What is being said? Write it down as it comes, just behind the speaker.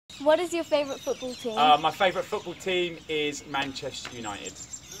What is your favourite football team? My favourite football team is Manchester United.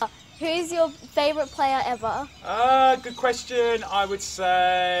 Who is your favourite player ever? Good question. I would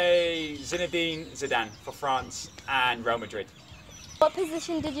say Zinedine Zidane for France and Real Madrid. What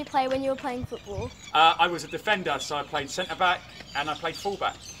position did you play when you were playing football? I was a defender, so I played centre-back and I played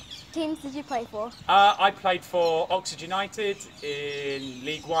full-back. Teams did you play for? I played for Oxford United in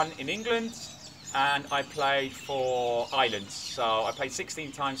League One in England, and I played for Ireland. So I played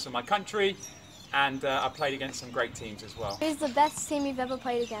 16 times for my country, and I played against some great teams as well. Who's the best team you've ever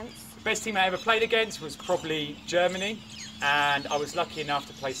played against? The best team I ever played against was probably Germany, and I was lucky enough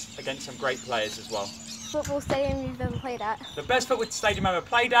to play against some great players as well. Football stadium you've ever played at? The best football stadium I ever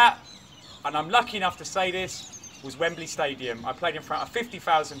played at, and I'm lucky enough to say this, was Wembley Stadium. I played in front of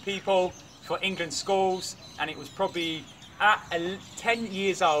 50,000 people for England schools, and it was probably at 10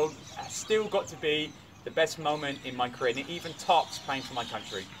 years old, still got to be the best moment in my career, and it even tops playing for my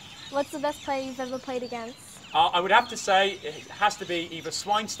country. What's the best player you've ever played against? I would have to say it has to be either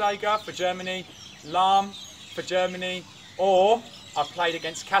Schweinsteiger for Germany, Lahm for Germany, or I played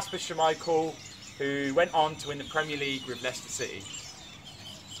against Kasper Schmeichel, who went on to win the Premier League with Leicester City.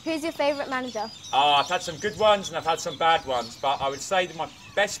 Who's your favourite manager? I've had some good ones and I've had some bad ones, but I would say that my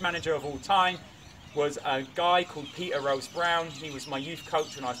best manager of all time was a guy called Peter Rose Brown. He was my youth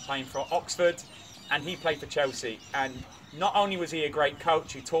coach when I was playing for Oxford, and he played for Chelsea. And not only was he a great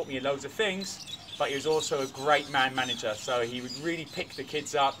coach who taught me loads of things, but he was also a great man manager. So he would really pick the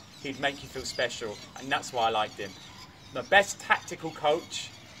kids up, he'd make you feel special, and that's why I liked him. The best tactical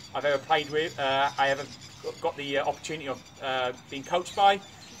coach I've ever played with, I ever got the opportunity of being coached by,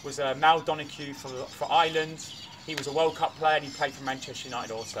 was Mal Donahue for Ireland. He was a World Cup player and he played for Manchester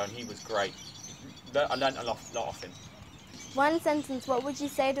United also, and he was great. I learnt a lot off him. One sentence, what would you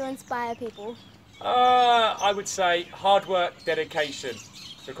say to inspire people? I would say hard work, dedication.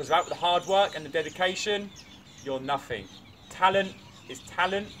 Because without the hard work and the dedication, you're nothing. Talent is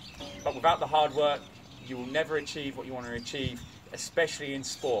talent, but without the hard work, you will never achieve what you want to achieve, especially in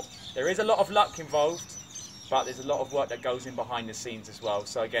sport. There is a lot of luck involved, but there's a lot of work that goes in behind the scenes as well.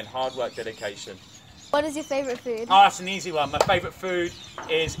 So again, hard work, dedication. What is your favourite food? Oh, that's an easy one. My favourite food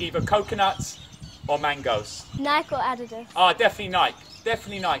is either coconuts or mangoes. Nike or Adidas? Oh, definitely Nike.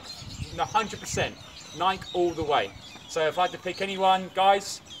 Definitely Nike. 100%. Nike all the way. So if I had to pick anyone,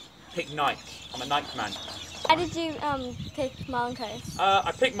 guys, pick Nike. I'm a Nike man. Why did you pick Marlin Coast?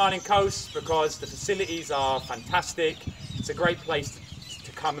 I picked Marlin Coast because the facilities are fantastic. It's a great place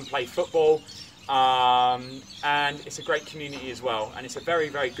to come and play football. And it's a great community as well, and it's a very,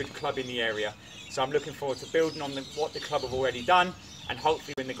 very good club in the area. So I'm looking forward to building on what the club have already done, and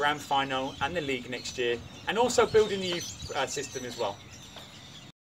hopefully win the grand final and the league next year, and also building the youth system as well.